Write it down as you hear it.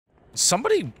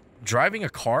Somebody driving a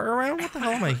car around? What the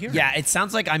hell am I hearing? Yeah, it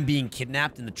sounds like I'm being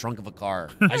kidnapped in the trunk of a car.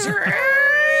 I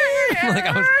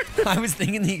was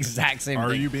thinking the exact same thing.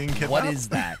 Are you being kidnapped? What is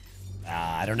that?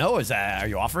 I don't know. Are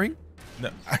you offering? No.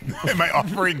 Am I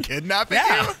offering kidnapping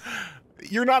Yeah. you?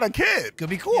 You're not a kid. Could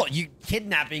be cool.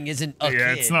 Kidnapping isn't a kid.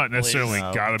 Yeah, it's not necessarily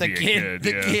Liz. gotta be a kid.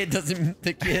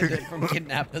 The kid from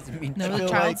kidnap doesn't mean No, the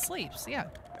child sleeps. Yeah.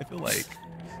 I feel like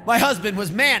my husband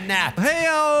was man napped.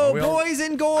 Hey-o, boys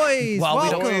and goys. Well,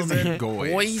 welcome. boys and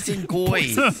goys. Boys and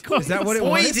goys. Is that what it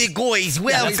was? Boys and goys,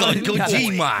 welcome to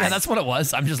Gmod. Yeah, that's what it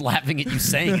was. I'm just laughing at you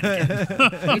saying it.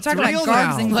 You're talking real about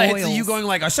garbs now. and Like, goils. you going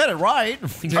like, I said it right.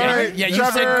 right, yeah, you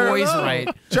Trevor, said goys hello. right.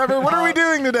 Trevor, what are we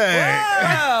doing today?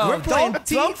 Wow, We're playing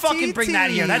don't fucking bring that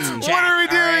here. That's TTT. Jack. What are we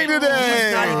doing all today?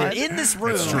 He's not even in this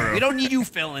room. true. We don't need you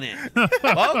filling it.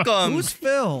 Welcome, Who's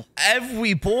Phil?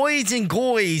 every boys and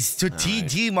goys to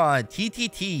Gmod,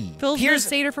 TTT. Phil's Here's- the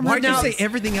satyr from Why'd you Hercules. say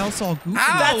everything else all goofy?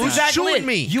 Ow, That's who's exactly shooting it.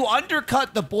 me? You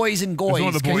undercut the boys and goys. one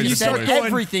of the 'cause boys you and said goys.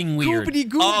 everything weird. Goopity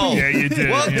goopy. Oh, Yeah, you did.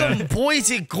 welcome, yeah.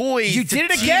 boys and goys. You to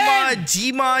did it again.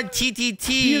 Gmod, You're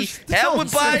TTT. still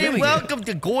Everybody, doing it. welcome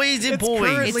to Goys and It's Boys.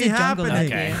 currently It's a jungle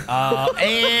happening.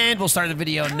 Okay. And we'll start the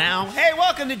video now. Hey,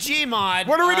 welcome to Gmod.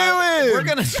 What are we doing? We're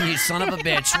gonna see, son of a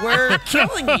bitch. We're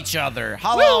killing each other.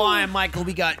 Hello, I am Michael.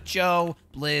 We got Joe,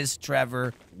 Blizz,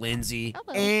 Trevor, Lindsay,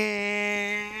 Hello.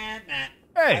 and Matt.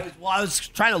 Hey. I was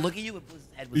trying to look at you, but Blizz's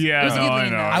head was. Yeah, It was a no, good I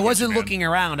looking know. dog. I get wasn't you, man. looking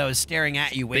around. I was staring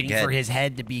at you, waiting head. for his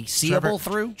head to be seeable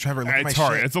through. Trevor, look at my It's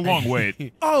hard. shit. It's a long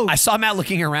wait. Oh, I saw Matt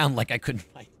looking around like I couldn't.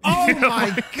 oh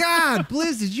my God,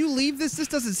 Blizz, did you leave this? This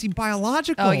doesn't seem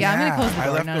biological. Oh, yeah, I'm gonna close the I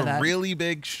door. left None of a that. really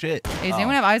big shit. Hey, does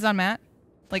anyone have eyes on Matt?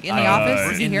 Like in the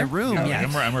office? Is he in here? the room, Oh, yeah.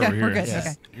 I'm over Yeah, here. we're good. Yes.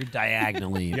 Okay. You're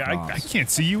diagonally. Yeah, I across. can't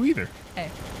see you either. Hey.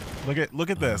 Look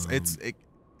at this.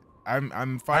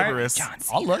 I'm fibrous.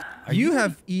 I'll look. Are You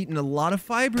have eaten a lot of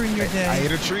fiber in your I day.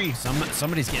 ate a tree.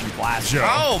 Somebody's getting blasted. Joe.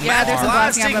 Oh, Yeah, Matt's there's some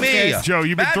blasting blasting up me. upstairs. Joe,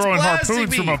 you've been Matt's throwing blasting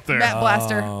harpoons me. from up there. Matt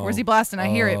Blaster. Where's he blasting? I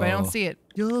hear it, but I Oh. don't see it.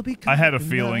 You'll be I had a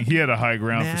coming feeling up. he had a high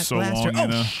ground for Matt so Blaster. long, you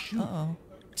know. Oh, shoot. Uh-oh.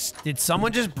 Did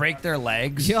someone just break their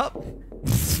legs? Yup.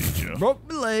 See, Joe. Broke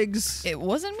my legs. It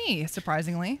wasn't me,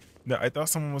 surprisingly. No, I thought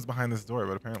someone was behind this door,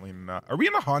 but apparently not. Are we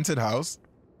in a haunted house?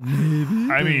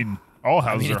 I mean, all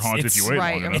houses mean, are haunted if you wait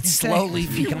right, long I mean, enough. It's slowly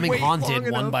becoming wait haunted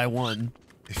long one enough. by one.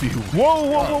 If you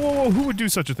Whoa. Who would do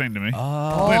such a thing to me?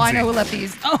 Oh, Lindsay. I know who left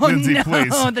these. Oh, Lindsay, no. please.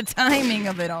 The timing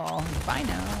of it all. Bye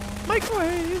now.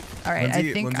 Microwave. All right,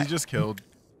 Lindsay, I think Lindsay just killed.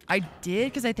 I did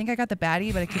because I think I got the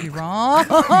baddie, but I could be wrong.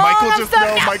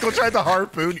 Michael tried to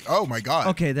harpoon. Oh my God.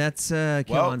 Okay, that's kill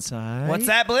Well, on side. What's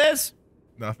that, Blizz?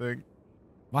 Nothing.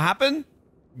 What happened?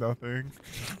 Nothing.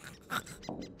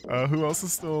 Who else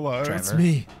is still alive? Trevor. It's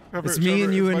me. Trevor- It's me Trevor,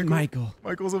 and you it's and Michael.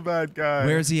 Michael's a bad guy.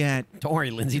 Where's he at? Don't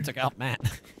worry, Lindsay took out Matt.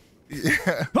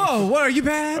 Yeah. Oh, what are you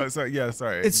bad? Sorry. Yeah,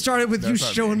 sorry. It started with you That's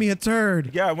not showing me a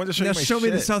turd. Yeah, I wanted to show Now you my show me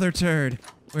shit. this other turd.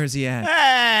 Where's he at?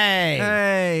 Hey!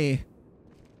 Hey.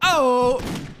 Oh.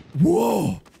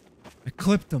 Whoa. I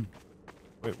clipped him.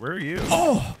 Wait, where are you?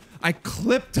 Oh. I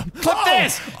clipped him. Clip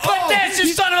this! Clip this, you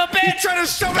son of a bitch! He's trying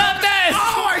to shove Clip this!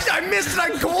 Oh, I missed it.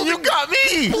 I gold. You got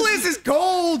me! Blizz is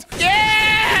gold.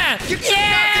 Yeah!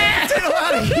 Yeah! Get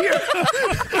out of here.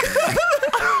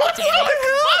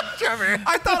 Trevor.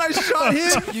 I thought I shot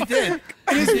him. You did.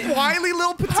 His wily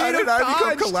little How potato did I become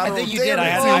dodged. collateral I think you did. I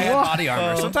damage? had body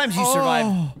armor. Sometimes you survive.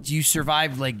 Oh. You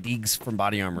survive like digs from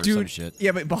body armor or some Dude, shit.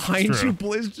 yeah, but behind True. you,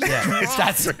 Blizz just Yeah,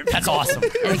 that's awesome.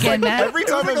 And again, Matt. Every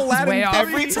time like I Aladdin way off.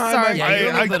 every time Sorry. Yeah, you're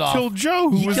a little I bit off. killed Joe,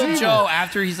 who He was killed evil. Joe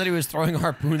after he said he was throwing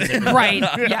harpoons at him. Right.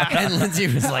 Yeah. And Lindsay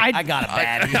was like, I got a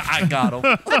baddie. I got him.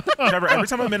 Trevor, every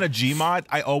time I'm in a Gmod,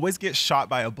 I always get shot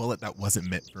by a bullet that wasn't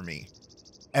meant for me.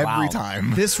 Every Wow.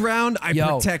 time. This round, I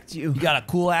Yo, protect you. You got a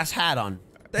cool ass hat on,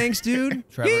 Thanks, dude.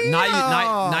 Trevor.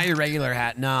 Not your regular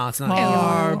hat. No, it's not.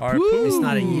 Harpoon. It's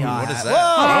not a yeehaw. What is hat. that?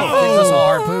 Whoa! It's all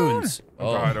harpoons.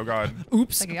 Oh God, oh God.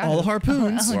 Oops, Like I got all it.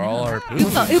 harpoons. We're all harpoons.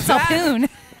 Oops, harpoon.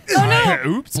 Oh no.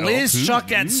 Oops. Blizz oh, chuck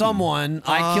at someone.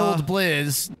 I killed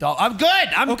Blizz. I'm good.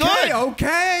 I'm Okay, good.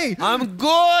 okay. I'm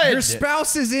good. Your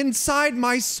spouse is inside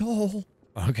my soul.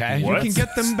 Okay. What? You can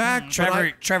get them back.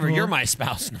 but Trevor, I- you're my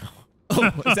spouse now. Oh,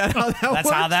 is that how that That's works?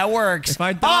 how that works. If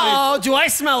I die- Oh, do I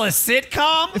smell a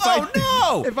sitcom?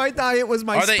 No. If I die, it was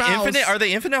my Are they spouse. infinite? Are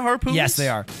they infinite harpoons? Yes, they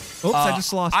are. Oops, I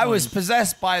just lost I one. was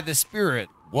possessed by the spirit.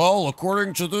 Well,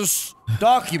 according to this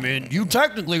document, you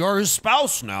technically are his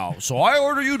spouse now, so I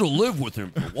order you to live with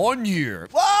him for 1 year.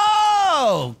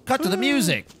 Whoa! Cut to the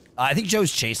music. I think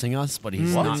Joe's chasing us, but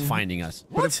he's not finding us.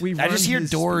 But if we I just run hear his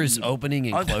doors speed-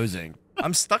 opening and closing.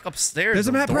 I'm stuck upstairs. There's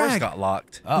a the Matt doors Bragg. got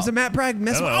locked. There's a Matt Bragg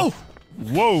mess. Hello. Oh,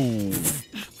 Whoa.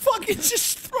 Fucking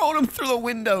just throw throwing him through the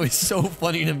window is so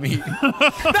funny to me.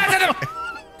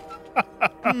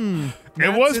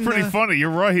 It was pretty funny. You're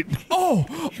right.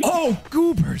 Oh,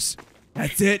 goobers.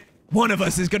 That's it. One of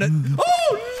us is gonna.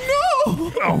 Oh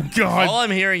no! Oh God. All I'm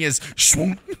hearing is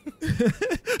shwoom.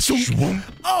 Shwoom.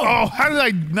 Oh, how did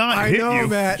I not I hit know, you?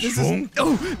 Matt. This is.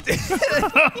 Oh.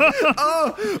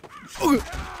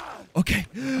 Okay.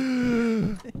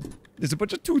 There's a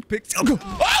bunch of toothpicks. Oh,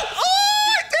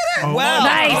 Oh, Well,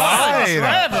 Nice.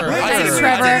 Trevor. Thanks, I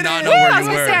Trevor. did not know Woo, where I you was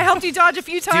gonna were. say I helped you dodge a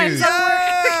few times. Dude.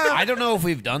 I don't know if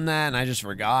we've done that, and I just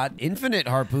forgot. Infinite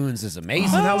harpoons is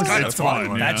amazing. that was Kind a of fun fun.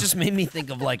 one. That just made me think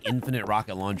of like infinite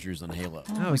rocket launchers on Halo.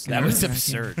 That was That was nerve-wracking.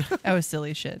 absurd. That was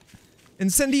silly shit.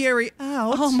 Incendiary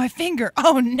out. Oh, my finger.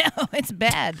 Oh, no. It's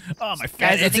bad. Oh, my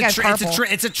Guys, I It's think I have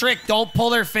carpal. it's a trick. Don't pull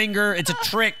their finger. It's a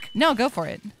trick. No, go for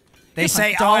it. They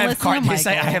say, Don't oh, I have listen to they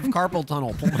say I Michael. have carpal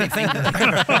tunnel. Pull my finger.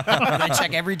 And I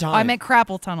check every time. Oh, I meant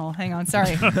crapple tunnel. Hang on.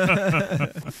 Sorry.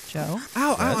 Joe?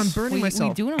 Ow, I'm burning What are you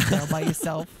myself. doing up there all by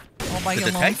yourself? All by The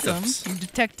your lonesome? detectives. You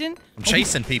detecting? I'm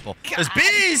chasing people. There's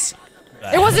bees.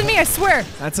 It wasn't me, I swear.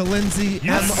 That's a Lindsay.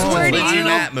 Yes. Swear to Lindsay you.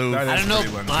 Matt move. That I is don't know.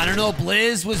 pretty Lindsay. I don't know.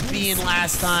 Blizz was being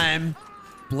last time.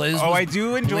 Blizz. Oh, was, I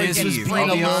do enjoy Blizz was bees, playing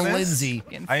I'll a be little honest. Lindsay.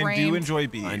 Getting I do framed. enjoy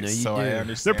bees, I know you so do. I They're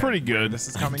understand pretty where good. this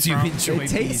is coming Do from. enjoy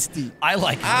bees. Tasty. I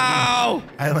like. Ow!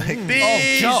 I like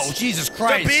Bees. Oh, Joe! Jesus The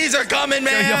Christ! bees are coming,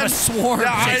 man. You have a swarm.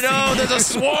 Yeah, I Jason. know. There's a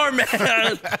swarm, man.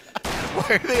 Why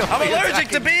are they I'm always allergic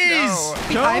to attacking? bees.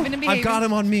 No. Joe, Ivan and I've got behavior.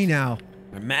 him on me now.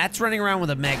 Matt's running around with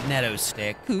a magneto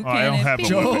stick. Who Oh, I don't can have it a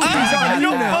be? weapon. Ah, on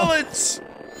no you now. bullets.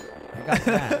 I got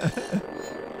that.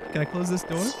 Can I close this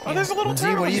door? Oh, there's a little Lindsay,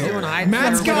 turtle what are you here. doing? Hiding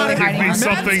Matt's there? got it. Hiding Give me on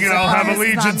something me. and I'll have It's not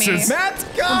me. allegiances. Matt's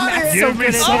got Matt's it. so Give me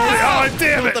good at something. this. Oh,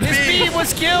 damn it. This bee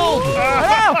was killed.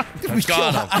 I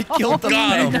got him. I killed the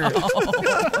Got him. beggar.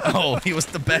 Oh, he was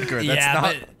the beggar. That's Yeah, not.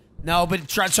 but no, but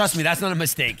trust me, that's not a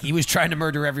mistake. He was trying to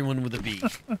murder everyone with a bee.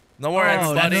 Don't worry,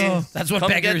 Oh, everybody. no. That's what Come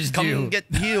beggars do. Come get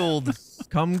healed.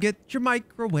 Come get your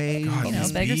microwave. You know,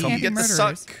 beggars Come can't be get the murderers.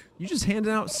 suck. You just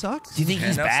handing out sucks? Do you think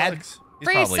he's Man, that bad? sucks. He's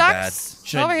Free probably sucks.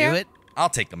 Should Over I here. do it? bad. I'll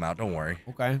take them out. Don't worry.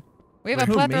 Okay. We have a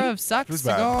Who, plethora me? of sucks Who's to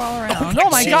bad? go all around. Oh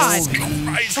my god.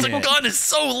 Christ, the shit. gun is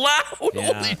so loud.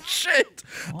 Yeah. Holy shit.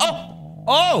 Oh,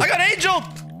 Oh, I got Angel.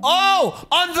 oh,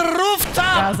 on the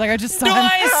rooftop. I was like, I just saw Do him.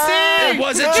 I see? It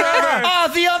wasn't Trevor.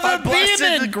 Oh, the I other blasted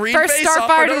the beeman. green First face star off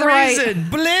fire for to no the right. reason.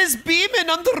 Blizz beeman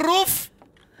on the roof.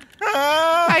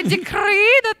 I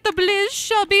decree that the Blizz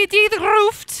shall be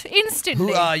de-roofed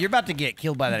instantly. Who? You're about to get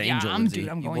killed by that yeah, angel. I'm, Lindsay. dude,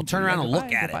 I'm going We'll to. turn around and look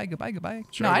Goodbye, at goodbye, it. Goodbye, goodbye,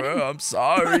 No, I Trevor, didn't. I'm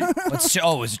sorry. Let's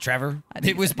oh, was it Trevor? I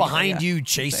didn't It was even think of behind that. you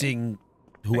chasing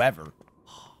whoever.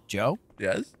 Joe?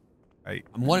 Yes.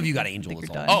 One of you got angel. you're is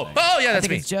all done. I'm Oh, saying. oh yeah, I that's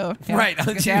think me. it's Joe. Yeah. Right. I was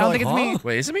gonna say, You're I don't like, think it's me.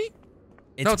 Wait, is it me?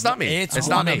 No, it's not me. It's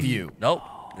not one me. of you. Nope.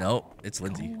 Nope. It's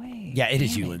Lindsay. No way. Yeah, it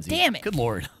is Damn you, it. Lindsay. Damn it. Good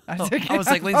lord. I I was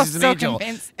like, Lindsay's an so angel.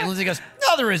 convinced. And Lindsay goes,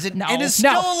 no, there isn't. No, and is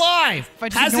no. still alive. If I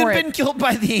just Hasn't ignore it. been killed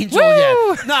by the angel Woo!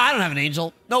 yet. No, I don't have an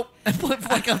angel. Nope.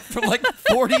 for like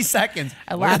 40 seconds.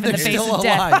 I laugh in They're the face still of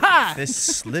death. alive. Ha! This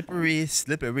slippery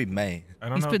man. I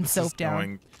don't He's know if been this is soaked down.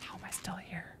 going- How am I still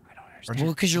here? I don't understand.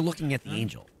 Well, because you're looking at the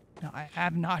angel. No, I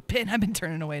have not been. I've been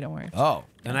turning away. Don't worry. Oh,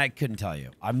 then I couldn't tell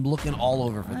you. I'm looking all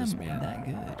over for this I'm man. that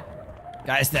good.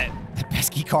 Guys, that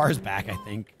pesky car is back, I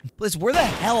think. Blizz, where the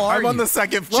hell are I'm you? on the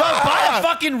second floor. Jump by a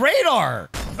fucking radar.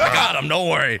 I got him. Don't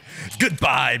worry.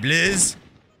 Goodbye, Blizz.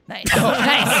 Nice. nice.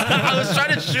 I was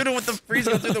trying to shoot him with the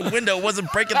freezer through the window. It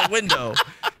wasn't breaking the window.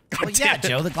 Well, yeah,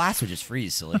 Joe, the glass would just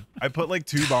freeze, silly. I put like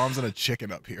 2 bombs and a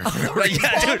chicken up here. Like,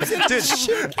 yeah,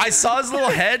 dude, I saw his little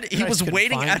head. He was couldn't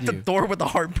waiting find at the you. door with a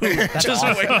harpoon, just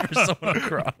awesome. waiting for someone to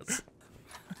cross.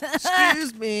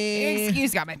 Excuse me.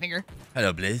 Excuse got my finger.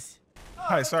 Hello, Blizz.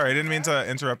 Hi, sorry, I didn't mean to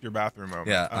interrupt your bathroom moment.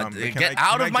 Yeah, can get I-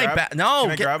 out can of I my grab- no.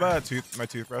 Can I get- grab my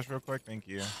toothbrush real quick? Thank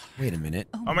you. Wait a minute.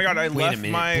 Oh my god, I Wait a left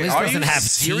minute. my. Blizz Are doesn't you have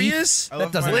serious? I That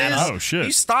left doesn't my- add up. Oh, shit.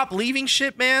 You stop leaving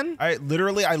shit, man. I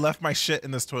left my shit in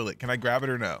this toilet. Can I grab it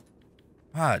or no?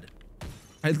 God.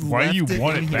 Why do you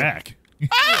want it back?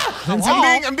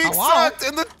 I'm being Hello? sucked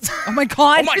in the. Oh my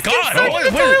god. Oh my It's getting God. sucked Oh, in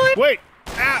the wait. toilet. Wait.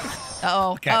 Ah.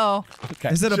 Uh-oh. Okay. Oh.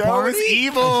 Is it a Joe party? is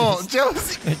evil.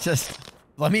 Joe's. It just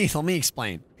let me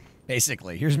explain.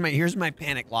 Basically, here's my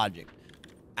panic logic.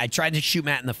 I tried to shoot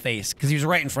Matt in the face because he was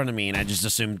right in front of me, and I just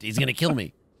assumed he's gonna kill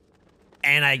me.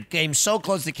 And I came so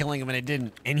close to killing him, and I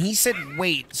didn't. And he said,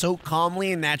 "Wait," so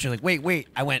calmly and naturally, like, "Wait."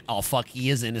 I went, "Oh fuck, he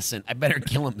is innocent. I better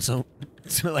kill him so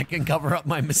I can cover up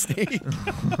my mistake."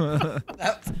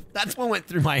 That's what went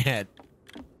through my head.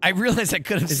 I realized I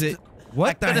could have. Is it? What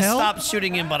I the could have hell? stopped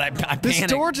shooting him, but I panicked. This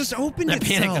door just opened I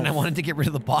itself. panicked and I wanted to get rid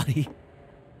of the body.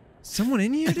 Someone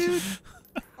in here, dude?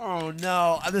 Oh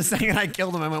no! The second I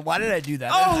killed him, I went, "Why did I do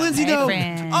that?" Oh, Lindsay, Hey, no.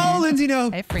 friend. Oh, Lindsay,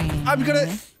 no. Hey, friend. I'm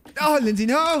gonna. Oh, Lindsay,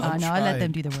 no. Oh, no, I let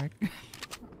them do the work.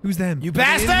 Who's them? You Are they in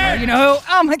bastard! here? You know who?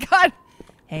 Oh, my God.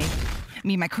 Hey,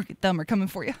 me and my crooked thumb are coming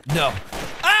for you. No.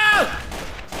 Oh!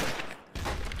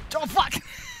 Oh, fuck.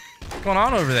 What's going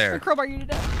on over there? Crowbar you to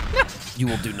death. You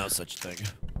will do no such thing.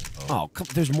 Oh, come,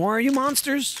 there's more of you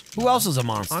monsters? Who else is a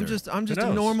monster? I'm just a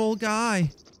knows? normal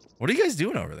guy. What are you guys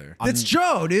doing over there? It's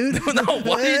Joe, dude. No,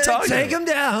 what are you talking Take about? him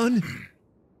down.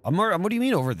 what do you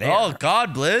mean over there? Oh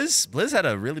God, Blizz! Blizz had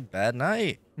a really bad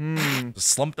night. Just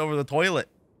slumped over the toilet.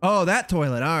 Oh, that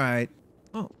toilet. All right.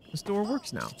 Oh, this door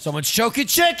works now. Someone's choking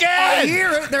chicken! I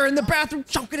hear it. They're in the bathroom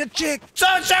choking a chick.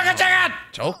 Someone's choking chicken!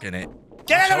 Choking it.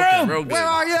 Get in the Choking room! real good. Where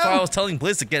are you? That's why I was telling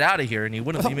Blizz to get out of here, and he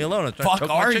wouldn't leave me alone. I was trying to fuck choke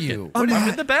my are chicken. you? I'm Matt,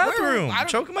 in the bathroom.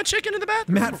 Choking my chicken in the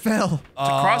bathroom. Matt fell. It's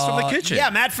across from the kitchen. Yeah,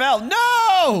 Matt fell. No!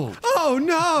 Oh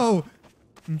no.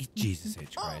 Jesus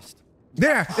H. Christ.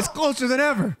 There. It's closer than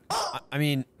ever. I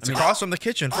mean, It's across from the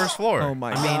kitchen, first floor. Oh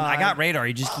my I god. mean, I got radar.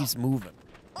 He just keeps moving.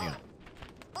 Hang on.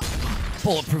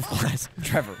 Bulletproof glass.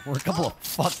 Trevor, we're a couple of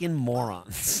fucking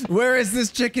morons. Where is this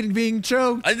chicken being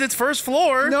choked? It's first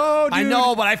floor. No, dude. I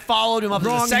know, but I followed him up to the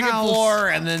Wrong second house. floor,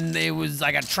 and then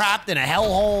I got trapped in a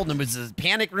hellhole, and there was this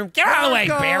panic room. Get out of the way,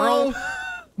 Marco! Barrel!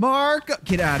 Mark,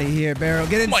 get out of here, Barrel.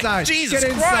 Get My inside. Jesus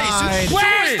get Christ, inside. it's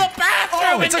Where's the bathroom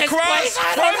Oh, in it's this across place?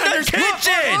 I from don't the understand.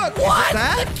 kitchen. Look, What?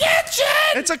 that? The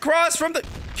kitchen! It's across from the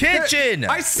kitchen.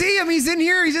 I see him. He's in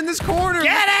here. He's in this corner.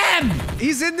 Get him!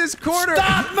 He's in this corner.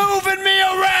 Stop moving me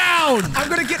around! I'm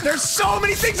gonna get. There's so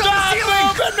many things on Stop the ceiling.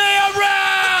 moving me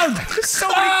around! There's so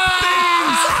many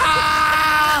things.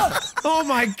 Oh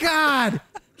my god.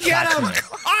 Get him.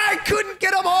 I couldn't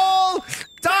get them all.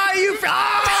 Die, you.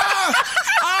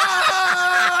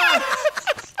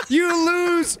 You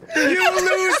lose. You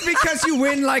lose because you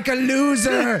win like a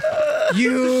loser.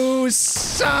 You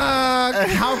suck.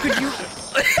 How could you?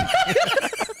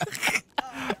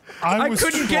 I was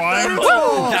couldn't get trying through.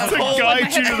 to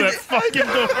guide you to that fucking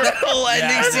door. That whole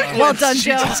ending sequence. Well done,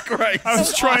 Joe. Jesus Christ. I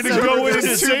was trying to go in and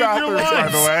There's two save your bathrooms, by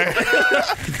the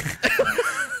life. way.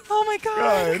 Oh, my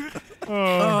God.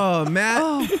 Oh,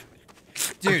 Matt.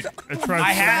 Dude, I tried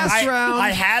I Last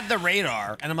round. had the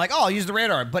radar, and I'm like, oh, I'll use the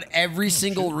radar. But every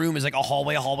single room is like a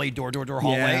hallway, door,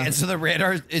 hallway. Yeah. And so the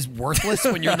radar is worthless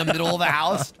when you're in the middle of the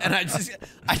house. And I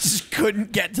just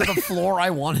couldn't get to the floor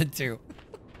I wanted to.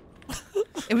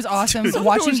 It was awesome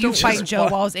watching you fight Joe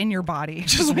while I was in your body.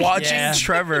 Just watching Yeah.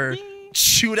 Trevor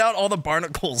shoot out all the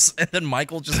barnacles, and then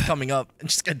Michael just coming up and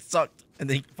just getting sucked, and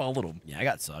then he followed him. Yeah, I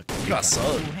got sucked. You got Oh,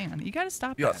 sucked. hang on. You got to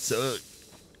stop You got that. sucked.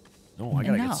 No, I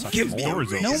gotta No. get sucked. Give me more.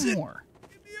 No more.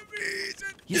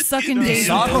 You sucking David.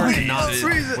 Suck Door. or not?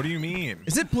 What do you mean?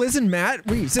 Is it Blizz and Matt?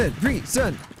 Reason.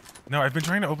 No, I've been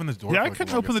trying to open this door. Yeah, for I the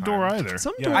couldn't open the longest door time. either.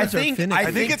 Some Yeah. doors I are think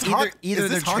finicky. it's hot. either Is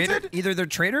they're this haunted? either they're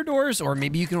trader doors, or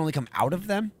maybe you can only come out of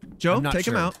them. Joe, I'm not take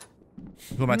him sure. out.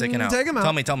 Who am I taking out? Take him out.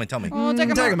 Tell me. Oh, take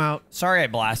him Take out. him out. Sorry, I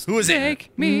blast. Who is it?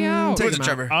 Take me out. Who Take is him it,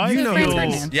 out. Trevor? I You know feel,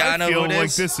 Fernand. Yeah, I know feel who it like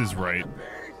is. this is right.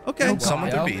 Okay.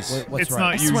 Someone Kyle, through bees. what's It's right? not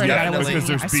I you swear to yet God, it because wasn't me.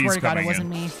 there's I bees swear to God, it coming wasn't in.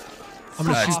 me. I'm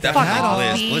gonna It's shoot the definitely hat off.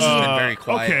 Blizz. Blizz has been very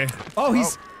quiet. Okay. Oh,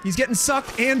 he's getting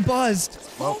sucked and buzzed.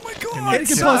 Oh my It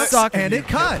can both suck. and it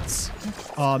cuts.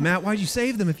 Oh, Matt, why'd you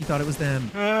save them if you thought it was them?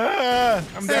 I'm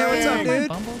Hey, what's dying. up, dude?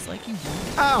 Bumbles like you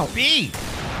want. Ow! B.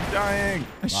 Dying.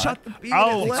 I shot the bee.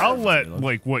 and it left. I'll let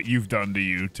like what you've done to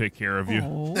you take care of you.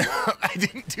 Oh. I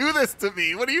didn't do this to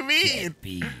me. What do you mean?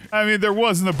 B. I mean, there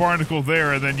wasn't a barnacle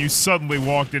there, and then you suddenly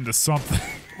walked into something.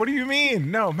 What do you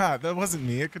mean? No, Matt, that wasn't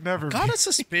me. It could never be. Got a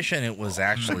suspicion it was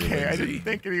actually Okay, I Lindsay. didn't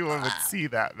think anyone would see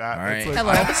that, Matt. All right. It's like- Hello.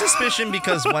 I have a suspicion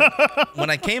because when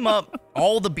I came up,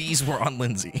 all the bees were on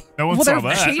Lindsay. No one Well, saw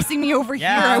they're that. chasing me over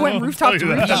Yeah, here. I went I'll rooftop tell to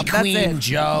you that. rooftop. That's Queen it.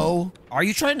 Joe. Are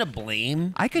you trying to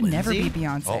blame? I could never be Lindsay?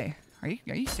 Beyonce. Are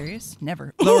you serious?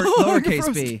 Never. Lowercase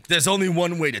Frozen. b. There's only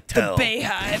one way to tell.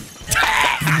 Bayhive.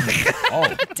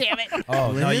 Oh. Damn it.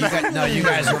 Oh no, you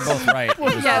guys were both right.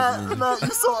 Yes. No, you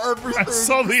saw everything. I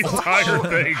saw the entire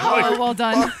thing. Oh, Like, well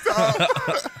done.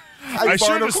 I should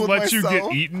have just barnacled let you get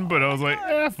myself. eaten, but I was like,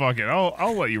 fuck it.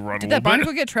 I'll let you run Did a that little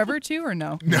barnacle bit. get Trevor too, or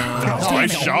no? No, I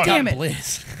shot Damn him. it.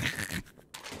 Blizz.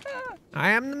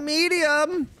 I am the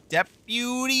medium.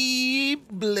 Deputy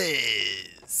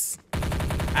Blizz.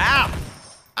 Ow!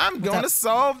 I'm gonna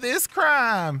solve this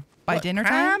crime. By dinner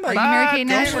time? Are you By Mary Kate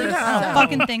and Ashley? dinner I don't time.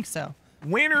 fucking think so.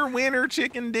 Winner, winner,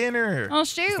 chicken dinner. Oh,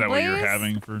 shoot, Is that what you're Blaze.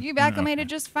 having for- You've acclimated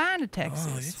just fine to Texas.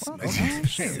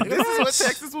 This is what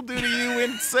Texas will do to you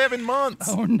in 7 months.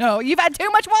 Oh, no. You've had too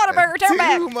much Whataburger. Turn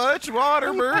back. Too much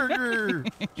Whataburger.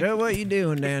 Joe, what you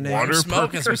doing down there? Water I'm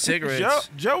smoking some cigarettes.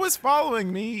 Joe is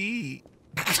following me.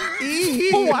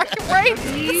 Right?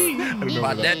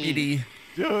 My deputy.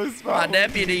 Just My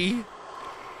deputy.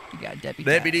 You got deputy.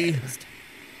 Deputy.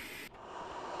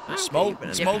 Smoke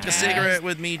a cigarette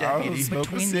with me, I'll deputy. smoke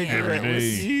a Between the cigarette with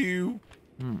eyes. you.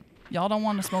 Y'all don't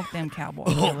want to smoke them cowboy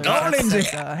Oh, killers. God. Oh, Lindsay.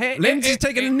 Hey, Lindsay's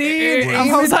taking a knee.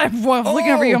 and I was aiming-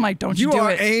 looking over you. I'm like, don't you do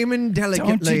are it. aiming Don't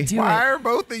delicately. you do Why it. are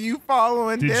both of you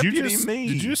following Did you Deputy just me?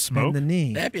 did you just And smoke? the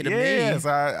knee. Deputy Yes,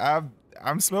 me.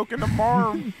 I'm smoking the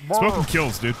bar. Smoking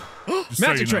kills, dude. Just so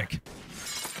Magic you know. trick.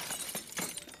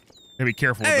 Gotta be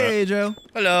careful with Hey, Joe.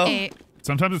 Hello. Hey, that.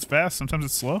 Sometimes it's fast, sometimes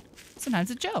it's slow. sometimes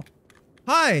it's Joe.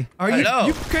 Hi. Are Hello.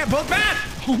 you can't both Matt.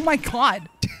 Oh my God.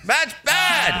 Matt's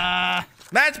bad.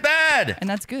 Matt's bad. And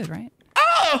that's good, right?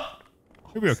 Oh!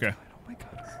 You'll be okay.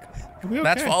 You'll be okay.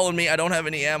 Matt's following me. I don't have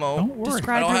any ammo. Don't worry.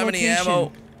 Describe I don't your have any location.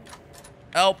 ammo.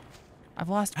 Help. I've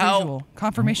lost Help. visual.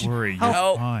 Confirmation. Don't worry, you're Help.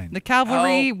 Help. fine. The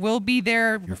cavalry Help. will be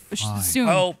there You're fine. soon.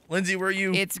 Help. Lindsay, where are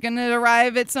you? It's gonna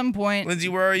arrive at some point. Lindsay,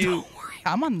 where are you? Don't worry,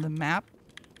 I'm on the map.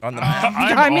 On the map.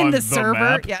 I'm in on the server.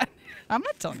 map. Yeah. I'm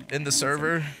not telling you. In the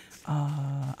server.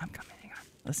 I'm coming. Hang on.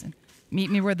 Listen.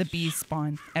 Meet me where the bees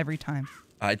spawn every time.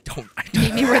 I don't.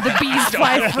 Meet me where the bees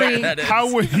fly free. That is.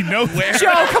 How would he know Where?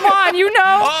 Joe, come on. You know.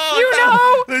 Oh, you no.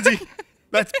 know. Lindsay,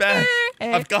 that's bad.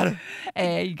 Hey. I've got it.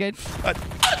 Hey, you good?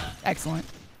 Excellent.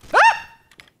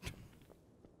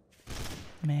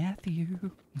 Matthew.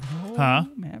 No, Huh?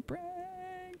 Matt Bragg.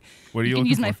 What are you You can looking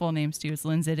use my for? full names too. It's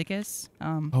Linziticus.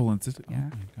 Oh, Lindsay. Yeah.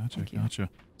 Okay, gotcha, Thank you. gotcha.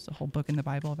 It's a whole book in the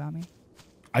Bible about me.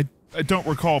 I don't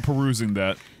recall perusing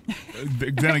that.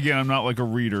 Then again, I'm not like a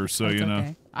reader, so That's you know.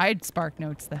 okay. I'd spark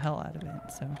notes the hell out of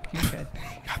it, so you're good.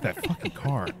 God, that fucking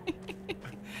car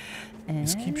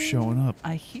just And keeps showing up.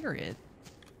 I hear it.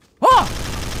 Oh!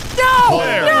 No!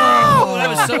 There. No! that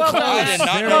was so Well close. I did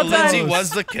not Very know close. Lindsay was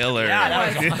the killer.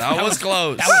 that That was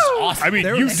close. That was awesome. I mean,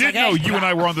 There you was- did know you and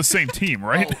I were on the same team,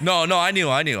 right? No, I knew.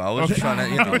 I was Okay. trying to,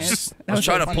 you know, I was just- I was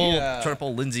trying to funny,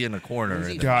 pull Lindsay in a corner.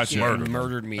 Lindsay and Gotcha. fucking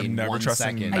murdered me I'm in never 1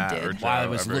 trusting second Matt I did. or Joe while I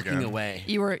was ever looking again. away.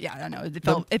 You were, yeah, I don't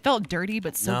know. It felt dirty,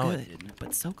 but so No, it good, didn't.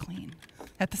 but so clean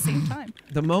at the same time.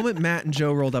 The moment Matt and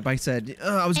Joe rolled up, I said,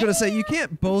 I was going to say, you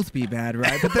can't both be bad,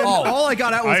 right? But then Oh. all I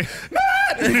got out was,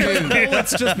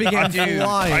 bullets just began Dude.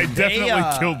 flying. I definitely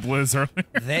They, killed Blizz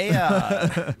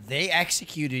earlier. They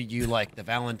executed you like the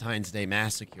Valentine's Day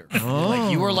massacre.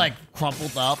 Like you were like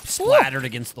crumpled up, splattered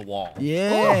against the wall.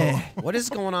 Yeah. What is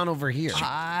going on over here?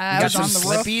 I We got was some on the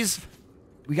roof. slippies.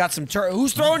 We got some turtles.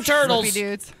 Who's throwing turtles? Slippy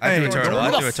dudes. I threw a Hey, turtle. Who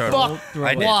I the threw a turtle. fuck?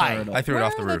 I did. Why? I threw it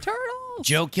off the Where are roof. turtles?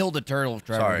 Joe killed a turtle,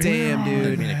 Trevor. Sorry. Damn, Didn't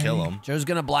dude. mean to kill him. Joe's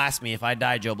gonna blast me. If I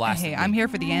die, Joe blasts Hey, me. I'm here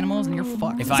for the animals, and you're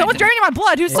fucked. If I Someone's did- draining my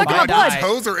blood. Who's sucking I my blood? die-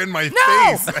 Toes are in my No!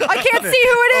 face. I can't see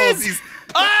who it is. these-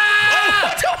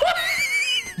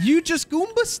 You just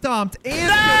Goomba stomped and killed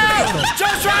No! the turtle.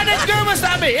 Joe's trying to Goomba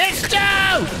stop me! It's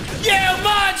Joe! You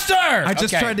monster! I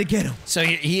just Okay. tried to get him. So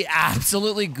he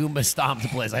absolutely Goomba stomped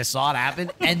Blizz. I saw it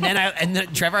happen, and then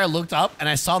Trevor, I looked up and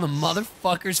I saw the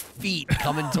motherfucker's feet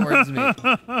coming towards me.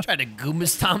 Tried to Goomba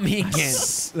stomp me again.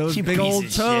 Those You big piece old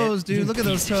of toes, shit. dude. You Look at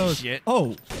those piece of toes. shit.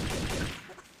 Oh.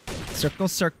 Circle,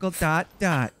 circle, dot,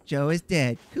 dot. Joe is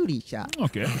dead. Cootie shot.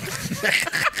 Okay.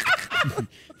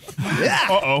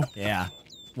 Uh-oh. Yeah,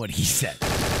 what he said.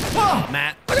 Whoa!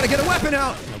 Matt, I gotta get a weapon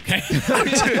out. okay.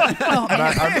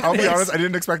 I'll be honest, I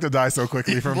didn't expect to die so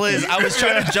quickly from Blizz, I was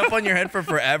trying to jump on your head for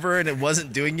forever and it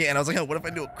wasn't doing it, and I was like, oh, what if I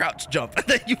do a crouch jump? And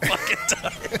then you fucking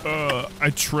died. I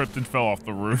tripped and fell off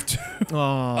the roof. too. Oh,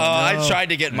 I tried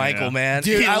to get Michael, Yeah. man.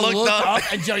 Dude, he I looked looked up.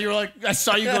 up and Joe, you were like, I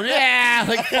saw you going, yeah,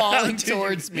 like falling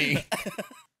towards me.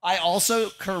 I also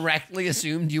correctly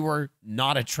assumed you were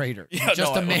not a traitor. Yeah,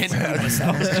 Just no, a I man. was.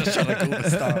 I was just trying to Goomba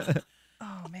stomp.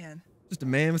 Oh man, just a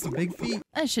man with some big feet.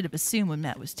 I should have assumed when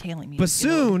Matt was tailing me.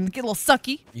 Bassoon? Get a little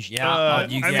sucky. Yeah,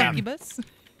 you I can. mean, Succubus.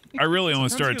 I really only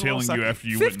Sometimes started you get a tailing little you sucky. after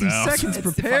you went 50 now. seconds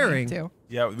It's preparing. funny, too.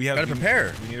 Yeah, we have Gotta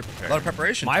prepare. We need to A prepare. lot of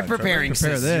preparation. My time, Trevor. preparing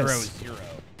Prepare says this. 0-0.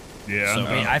 Yeah, So no,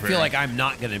 I feel very- like I'm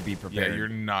not going to be Yeah, prepared. you're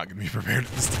not gonna be prepared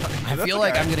this time. I feel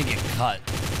like I'm going to get cut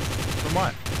From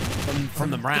what?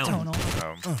 from the round. Tonal.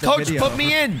 Coach, video. put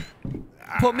me in.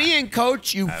 Put me in,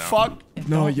 coach. You fuck.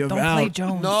 No, Don't- you're Don't play out.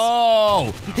 Jones.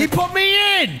 No. He put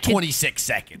me in. 26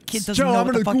 seconds. Kid doesn't Joe, know I'm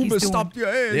what gonna the fuck he's Goomba doing. stomp your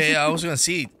ass. Yeah, I was gonna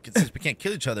see since we can't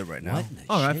kill each other right now. What in the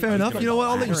All right, shit? fair enough. You know what?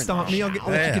 I'll let you Ladder in stomp the me. I'll let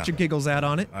you Yeah. get your giggles out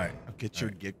on it. All right, I'll get your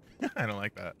gig. I don't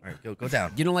like that. all right, go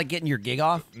down. You don't like getting your gig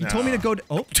off? You told me to go.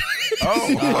 Oh, Oh,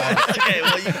 Okay,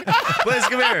 well, Blizz,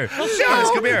 come here.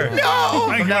 Blizz, come here. My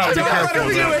God, Be don't let careful, him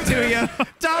do though. it to you.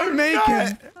 Don't make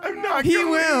him. I'm not. He going.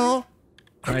 will.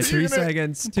 All right, 3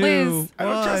 seconds. 2, Please. I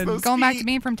don't trust 1. those Going back feet. to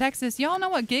being from Texas, y'all know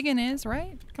what gigging is,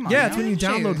 right? Come on. Yeah, now. it's when you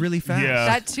download really fast. Yeah.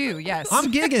 That too, yes.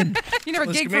 I'm gigging. You never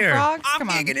Let's gig come for here. frogs? I'm Come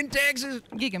on. gigging in Texas.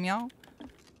 Gig 'em, y'all.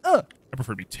 I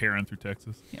prefer to be tearing through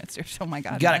Texas. Yeah, it's oh my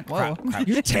god. You gotta man. Whoa. crap.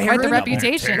 You're Quite tearing. the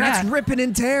reputation, That's yeah. ripping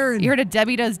and tearing. You heard of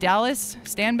Debbie Does Dallas?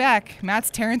 Stand back. Matt's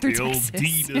tearing through The old Texas.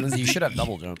 D does. Lindsay, you should have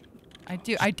double jump. I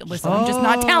do. Listen, I'm just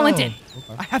not talented.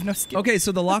 I have no skill. Okay,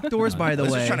 so the locked doors, by the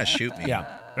Liz way. is trying to shoot me. Yeah.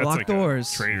 That's Lock like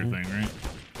doors. a traitor thing,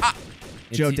 right?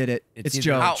 Joe did it. It's either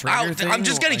Joe. a Ow, traitor ow, thing I'm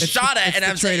just or getting like- shot at, it's and the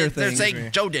I'm saying traitor they're thing.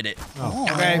 saying Joe did it. Oh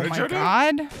Okay. my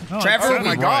god. Trevor, Oh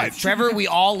my God. Trevor, we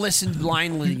all listened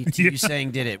blindly to you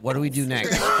saying did it. What do we do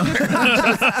next?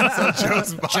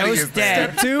 Joe's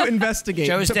dead. Step 2, investigate.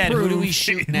 Joe's to dead. Who do prove. we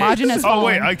shoot next? Majin has Oh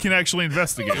wait, fallen. I can actually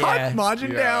investigate. Yeah.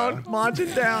 Margin down.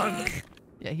 Margin down.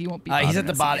 Yeah, he won't be. He's bothering at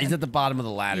the us bottom. again. He's at the bottom of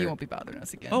the He ladder. won't be bothering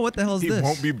us again. Oh, what the hell is He this?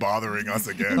 won't be bothering us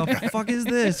again. The fuck is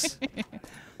this?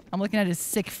 I'm looking at his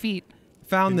sick feet.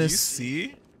 Found Can you this.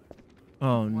 see?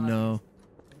 Oh no.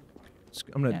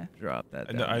 I'm gonna Yeah. drop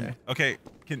that. No, Down there. okay.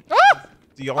 Can Oh!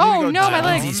 do y'all Oh, need to go no, down? my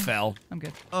legs. Lindsay's fell. I'm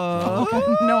good.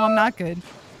 Oh. No, I'm not good.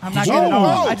 I'm not Did good you- at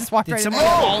all. Whoa! I just walked Did right someone in.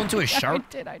 fall into a I shark?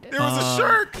 did. I did. There was a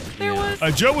shark. There was.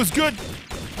 Joe was good.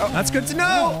 That's good to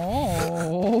know.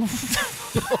 Oh.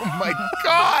 Oh my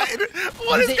God!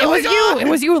 What is It going was you. on? It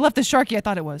was you who left the sharky. I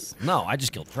thought it was. No, I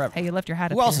just killed Trevor. Hey, you left your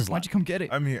hat Who up else here. is Why'd left? you come get it?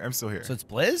 I'm here. I'm still here. So it's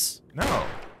Blizz? No.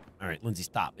 All right, Lindsay,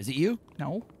 stop. Is it you?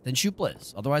 No. Then shoot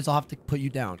Blizz. Otherwise, I'll have to put you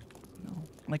down. No.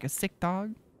 Like a sick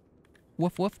dog.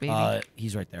 Woof woof, baby.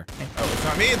 He's right there. Oh, it's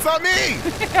not me. It's not me.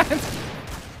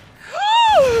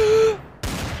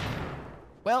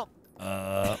 Well,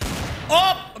 oh,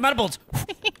 I'm out of bullets.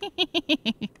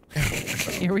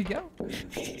 Here we go.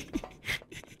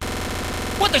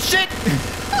 What the shit?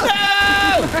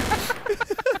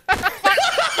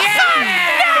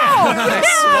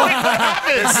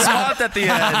 It swapped at the end.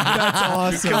 That's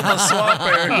awesome. Killed the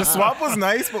swapper. The swap was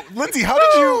nice, but Lindsay, how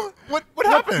did you? What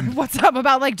happened? What's up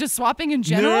about like just swapping in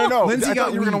general? No. Lindsay I got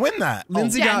thought you were gonna weak. win that.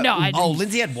 Lindsay Yeah, got. no, I Oh, didn't.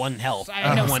 Lindsay had one health. I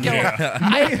had no one skill. hit.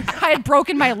 I had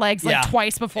broken my legs like Yeah.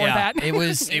 twice before Yeah, that. it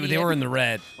was. They were in the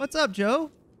red. What's up,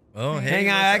 Joe? Oh, hey. Hang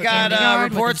on, I got Candy yard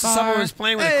with reports the that someone bar. was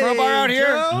playing with a crowbar out here.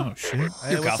 Joe? Oh shit.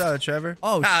 Hey, what's cuffed. up, Trevor?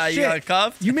 Oh You shit! got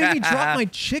cuffed? You made me drop my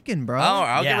chicken, bro. Oh,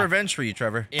 I'll Yeah. get revenge for you,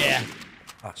 Trevor. Yeah.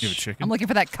 Oh, You have a sh- chicken. I'm looking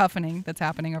for that cuffening that's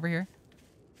happening over here.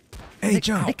 Hey,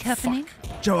 Joe. The cuffening?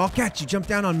 Joe, I'll catch you. Jump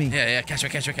down on me. Yeah, catch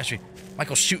me.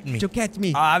 Michael's shooting me. Joe, catch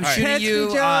me. I'm shooting Catch you.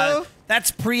 me, Joe.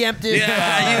 That's preemptive.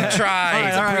 Yeah, you tried.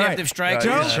 It's a All right. preemptive strike. Right,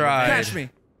 Joe, you tried. catch me.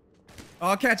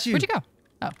 I'll catch you. Where'd you go?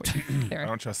 Oh, I there.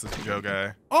 don't trust this Joe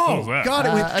guy. Oh, What was that? God,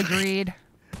 it went. Agreed.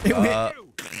 It went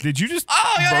Did you just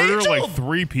Oh, yeah, murder Angel. like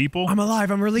 3 people? I'm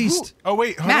alive. I'm released. Oh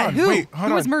wait, hold Matt, on. who? Wait, hold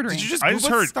Who on. was murdering? Did you just? I just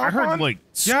Google heard. I stomp heard on? like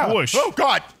Yeah. squish. Oh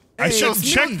God. I Hey, should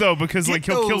it's check me. though because Get like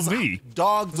he'll kill those me.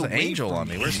 Dogs There's an away angel from on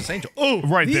me. Where's this angel? Oh,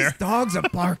 right These there. dogs are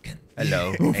barking.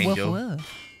 Hello, Woof angel.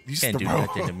 woof. You Can't do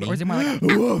nothing to me. Or is it more like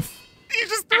Woof. You're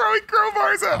just throwing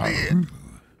crowbars at me.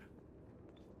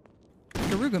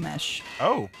 Garuga mesh?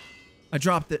 Oh, I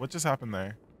dropped it. what just happened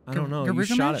there? I don't know. You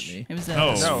Garuga shot mesh? at me. It was a,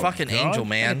 Oh. This No. fucking God. angel, like a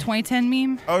man. 2010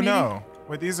 meme. Oh maybe? no.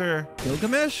 Wait, these are.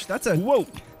 Gilgamesh? That's a Whoa.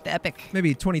 The epic.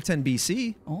 maybe 2010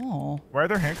 BC. Oh. Why are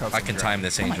there handcuffs? I on can the time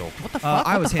this angel. What the fuck?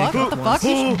 I what was the fuck? What the handcuffed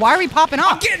fuck? once. Why are we popping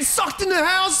off? Getting sucked in the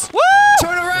house. Woo!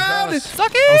 Turn around.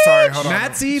 Suck it! Oh, sorry. Hold on.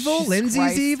 Matt's evil. Jesus Lindsay's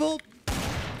Christ. evil.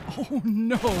 Oh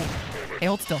no. Hey,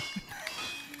 hold still.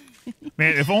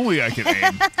 Man, if only I could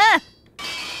aim.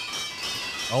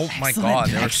 Oh my Excellent, God,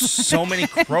 there are so many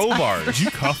crowbars. Did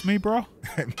you cuff me, bro?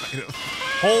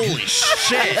 Holy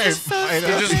shit!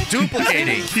 You're just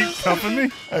duplicating. Keep cuffing me?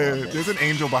 There's an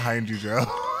angel behind you, Joe.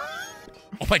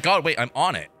 Oh my God, wait, I'm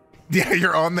on it. Yeah,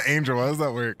 you're on the angel. How does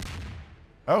that work?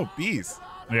 Oh, bees.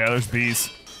 Yeah, there's bees.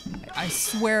 I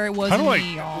swear it How wasn't do I?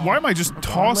 me. Oh. Why am I just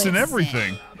tossing Listen.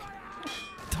 everything?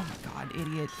 Oh my God,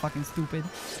 idiot. Fucking stupid.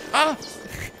 Ah!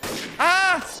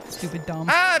 Ah! Stupid dumb.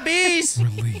 Ah, bees!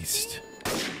 Released.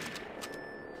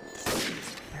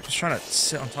 I'm just trying to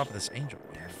sit on top of this angel.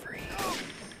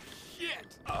 Yes.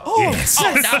 Oh,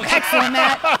 that was Excellent,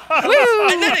 Matt. Woo!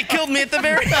 and then it killed me at the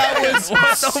very end. That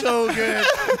was So good.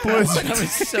 Blizzard. That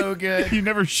was so good. You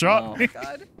never shot Oh me.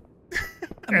 God.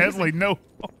 Ashley, no.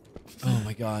 Oh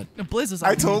my God. The Blizz is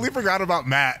I on. totally forgot about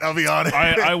Matt. I'll be honest.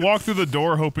 I walked through the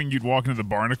door hoping you'd walk into the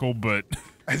barnacle, but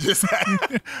I just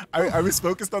I was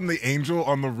focused on the angel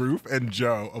on the roof and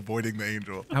Joe avoiding the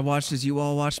angel. I watched as you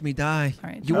all watched me die. All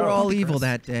right, You were Oh. all evil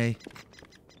that day.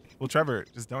 Well, Trevor,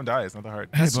 just don't die. It's not that hard.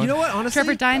 You know what? Honestly,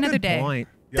 Trevor, die another good day. point.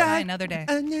 Die another day.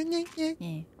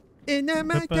 In Yeah.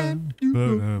 my time.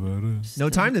 No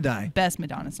time to die. Best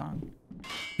Madonna song.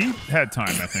 He had time,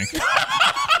 I think.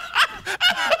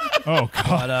 Oh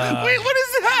God! But, Wait, what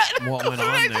is that? what went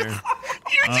on there?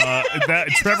 That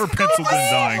Trevor penciled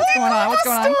in dying. What's going on? What's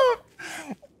going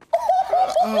on?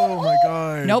 Oh my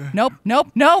god. Nope, nope, nope,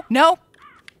 no, no.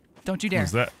 Don't you dare.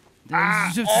 What's that?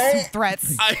 There's just some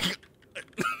threats.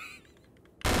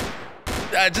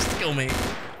 Just kill me.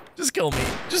 Just kill me.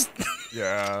 Just.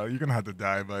 Yeah, you're gonna have to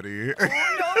die, buddy.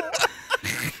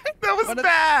 That was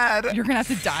bad. You're gonna have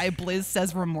to die, Blizz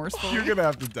says remorsefully. You're gonna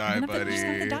have to die, You're gonna buddy.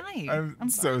 have to die. I'm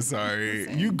so sorry.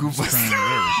 Listen. You goofus.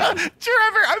 Trying to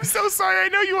Trevor, I'm so sorry. I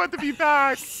know you want to be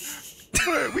back.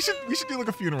 But we should do like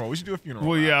a funeral. We should do a funeral.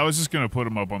 Well, yeah, I was just gonna put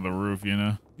him up on the roof, you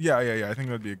know. Yeah. I think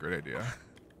that'd be a great idea.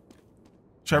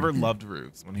 Trevor loved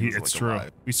roofs when he was It's like, true.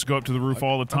 alive. We used to go up to the roof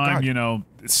all the time, God. you know,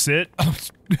 sit,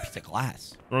 Piece of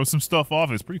glass. throw some stuff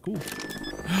off. It's pretty cool.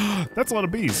 That's a lot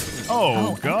of bees.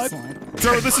 Oh, God. Excellent.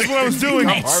 So this is what I was doing.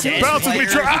 Bouncing me.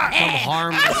 Some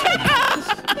harmless.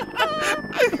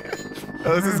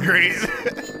 Oh, this is great.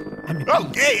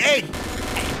 Oh, hey!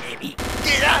 Baby.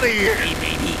 Get out of here! Hey,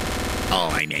 baby. Oh,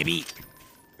 my baby.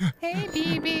 Hey,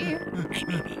 baby. Hey,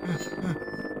 baby.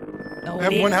 No, I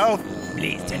have 1 health.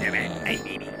 Please, Tenderman. Hey,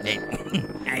 baby. Hey,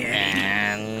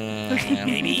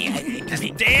 baby. This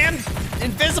damn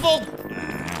invisible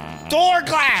door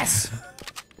glass.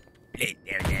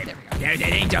 There's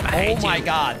an angel behind Oh my you.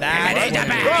 God, There's an angel that.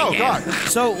 behind Oh you. god.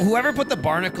 So whoever put the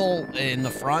barnacle in the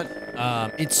front,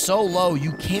 it's so low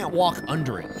you can't walk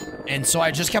under it. And so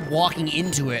I just kept walking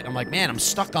into it. I'm like, man, I'm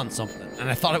stuck on something. And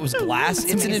I thought it was glass.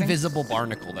 That's It's an amazing. invisible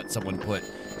barnacle that someone put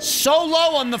so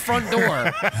low on the front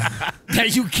door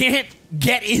that you can't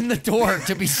get in the door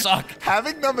to be sucked.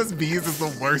 Having them as bees is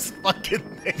the worst fucking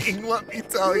thing, let me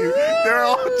tell you. They're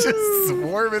all just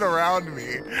swarming around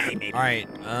me. Hey, baby. All right,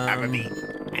 I'm a bee.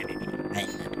 I'm a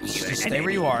bee. just stay where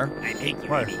you are. I make you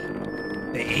What? a bee.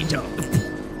 The angel.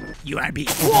 You are bee.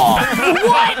 Whoa!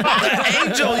 The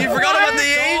angel. You forgot about the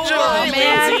angel. Oh,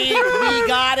 man. We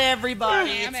got everybody.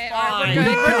 It's We're fine. good,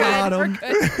 we're Got good, we're 'em.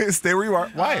 good. Stay where you are.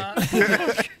 Why?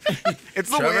 It's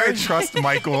the way I Trevor? trust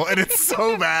Michael, and it's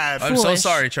so bad. I'm so Foolish.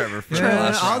 sorry, Trevor. For the Yeah,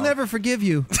 last I'll round. never forgive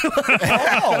you,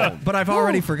 Oh. but I've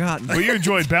already forgotten. But you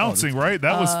enjoyed bouncing, right?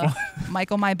 That was fun.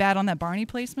 Michael, my bad on that Barney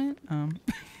placement. A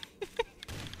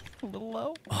little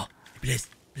low. Bless.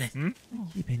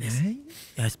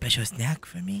 A special snack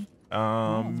for me.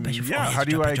 Special Yeah, for how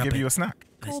do drop I it, drop give it. you a snack?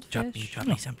 Drop me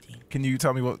something. Can you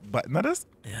tell me what button that is?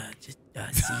 Just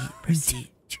press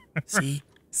C.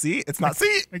 See? It's not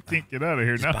C. I can't get out of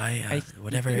here now. Buy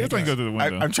whatever You it have to go is. through the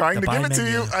window. I'm trying The to buy give it to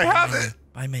menu. you. I have it.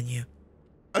 Buy menu.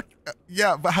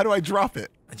 Yeah, but how do I drop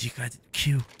it? You got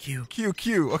Q.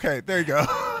 Q. Okay, there you go.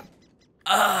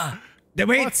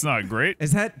 Wait, That's not great.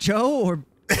 is that Joe or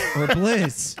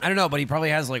Blizz? I don't know, but he probably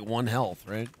has like 1 health,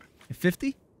 right?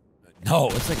 50? No,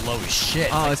 it's like low as shit.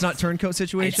 Oh, it's not turncoat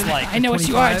situation. It's like- I know what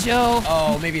you are, 25? Joe.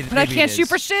 Oh, maybe. But I maybe can't it shoot is.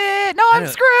 for shit. No, I'm know.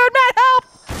 screwed. Matt, help.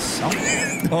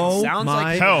 Oh Sounds my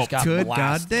like Help. got good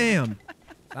blasted. goddamn!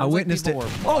 I like witnessed it. people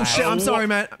were Oh shit! I'm blasted. sorry,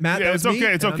 Matt. Matt, Yeah, that was it's me,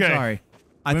 okay, it's and okay. I'm sorry.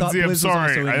 I thought Lindsay, Blizz I'm was also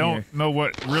sorry. in I don't here. know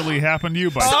what really happened to you,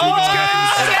 but Oh,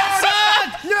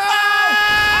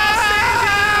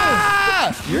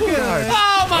 You're good.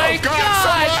 Oh my God, so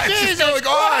much is Jesus going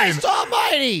on. Christ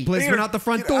Almighty! Blizz went out the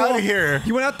front Get door. outta here.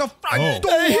 He went out the front Oh.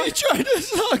 door. He tried to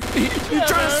suck me. You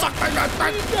trying to suck my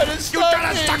butt. You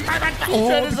trying to suck me.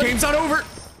 Oh, the game's not over.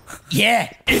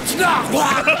 Yeah, it's not.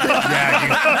 Yeah, you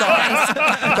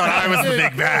thought I was the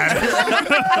big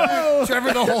bad.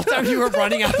 Trevor, the whole time you were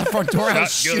running out the front door, I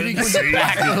was shooting you in the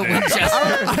back of the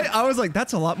Winchester. I was like,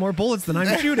 that's a lot more bullets than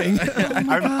I'm shooting. I'm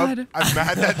mad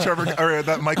that Trevor or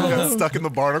that Michael got stuck in the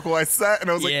barnacle I set, and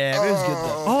I was like, Yeah, it was good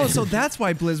though. Oh, so that's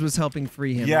why Blizz was helping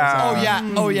free him.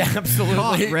 Yeah. Oh yeah, absolutely.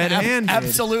 Caught red-handed.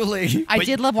 Absolutely. I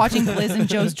did love watching Blizz and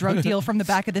Joe's drug deal from the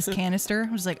back of this canister.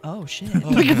 I was like, oh shit.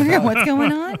 What's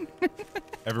going on?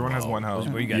 Everyone has 1 health.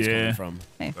 Where are you guys Yeah. coming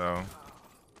from? So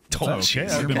Okay,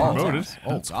 I've been Oh, promoted.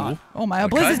 oh, That's God. cool. Oh my,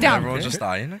 Blizz is down. Everyone's just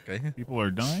dying. Okay. People are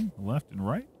dying left and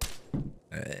right.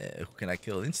 Who can I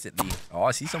kill instantly? Oh,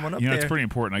 I see someone up You know, there. it's pretty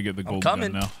important I get the gold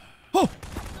coming. gun now.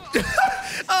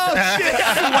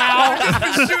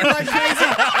 shooting like crazy.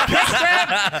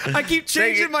 I keep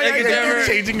changing my Thank you, identity. Trevor.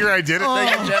 changing your identity.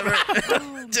 Thank you, Trevor.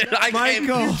 Dude, I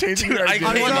Michael. Changing your I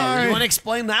identity. came- sorry. You want to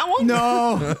explain that one?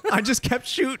 No, I just kept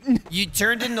shooting. You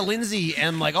turned into Lindsay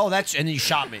and like, oh, that's, and then you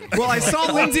shot me. Well, I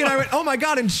saw Lindsay and I went, oh my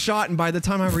god, and shot. And by the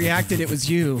time I reacted, it was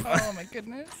you. Oh my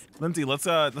goodness. Lindsay, let's do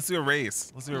a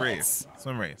race. Let's do a race.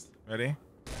 Swim race. Ready?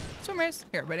 Swimmers.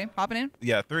 Here, ready? Hopping in.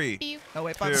 Yeah, 3. Oh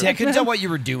wait, 5. See, I couldn't tell what you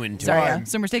were doing to Sorry, it. yeah.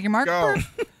 Swimmers, take your mark. Go.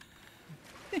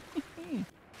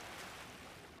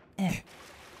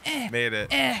 Made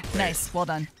it. Nice. Well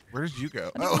done. Where did you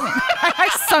go? Oh, I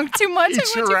sunk too much. He I went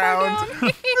too far drowned.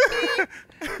 down.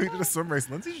 we did a swim race.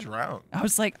 Lindsay drowned. I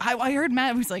was like, I heard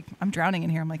Matt was like, I'm drowning in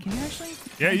here. I'm like, can you actually?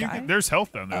 Yeah, can I you die? can, there's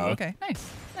health down there. Oh, though. okay. Nice.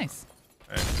 Hey,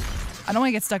 I don't want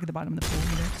to get stuck at the bottom of the pool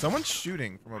either. someone's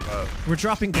shooting from above. We're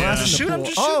dropping glass in the Shoot, I'm pool.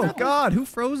 just Oh shooting. God, who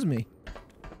froze me?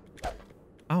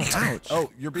 Oh, ouch. Oh,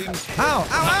 you're being. Ow, ow,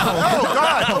 ow. Oh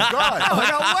God! Oh God! I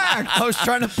got whacked. I was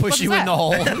trying to push you in the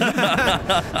hole.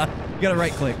 You gotta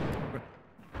right click.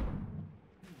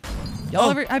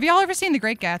 Have y'all ever seen The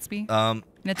Great Gatsby? And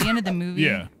at the end of the movie,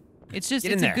 Yeah. it's just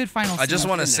Get in it's a there. good final. I just scene.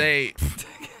 want to say,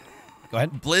 Go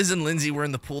ahead. Blizz and Lindsay were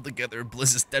in the pool together.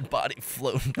 Blizz's dead body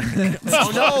floating.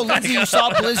 Oh no, Lindsay, you saw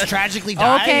Blizz tragically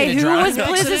die Okay, in a who drowning was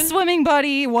Blizz's accident? swimming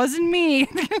buddy? It wasn't me.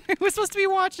 Who was supposed to be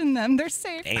watching them? They're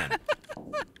safe. Damn.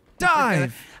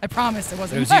 Dive. I promise it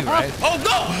wasn't. It was you, right? Oh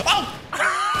no!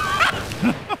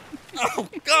 Oh! Oh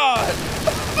God!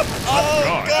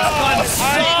 Oh God!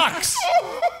 Sucks.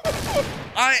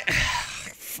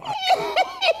 Fuck.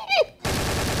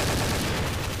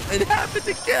 It happened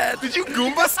again. Did you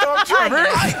Goomba stomp Trevor? You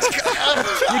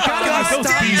gotta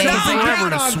stop bees jumping take forever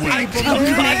to on swim.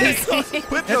 people.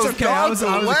 Put It's those okay. I was dogs a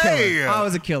killer. away. I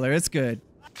was a killer. It's good.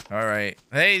 All right.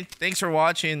 Hey, thanks for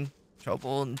watching.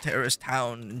 Trouble in Terrace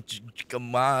Town,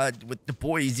 Gmod with the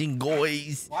boys and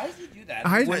goys. Why does he do that?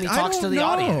 I when he I talks don't to the know.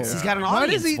 audience, he's got an Why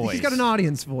audience does he? voice. He's got an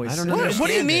audience voice. I don't know. What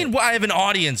do you mean? I have an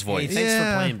audience Hey, voice. thanks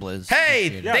Yeah. for playing, Blizz. Hey,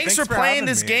 Appreciate it. thanks for for playing having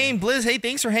this me. game, Blizz. Hey,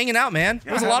 thanks for hanging out, man.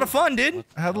 It was a lot of fun, dude.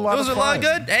 I had a lot It was of a lot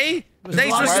fun. good. Hey,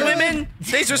 thanks for lot of fun. swimming.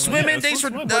 Thanks for swimming. Thanks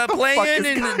for What the fuck playing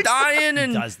is and dying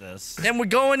and Does this? then we're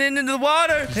going into the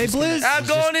water. Hey, Blizz. I'm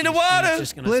going into water.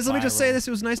 Blizz, let me just say this.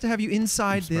 It was nice to have you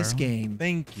inside this game.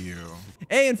 Thank you.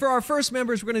 Hey, and for our first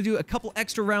members, we're going to do a couple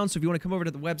extra rounds. So if you want to come over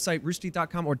to the website,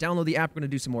 roosterteeth.com, or download the app, we're going to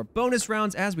do some more bonus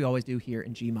rounds, as we always do here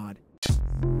in Gmod.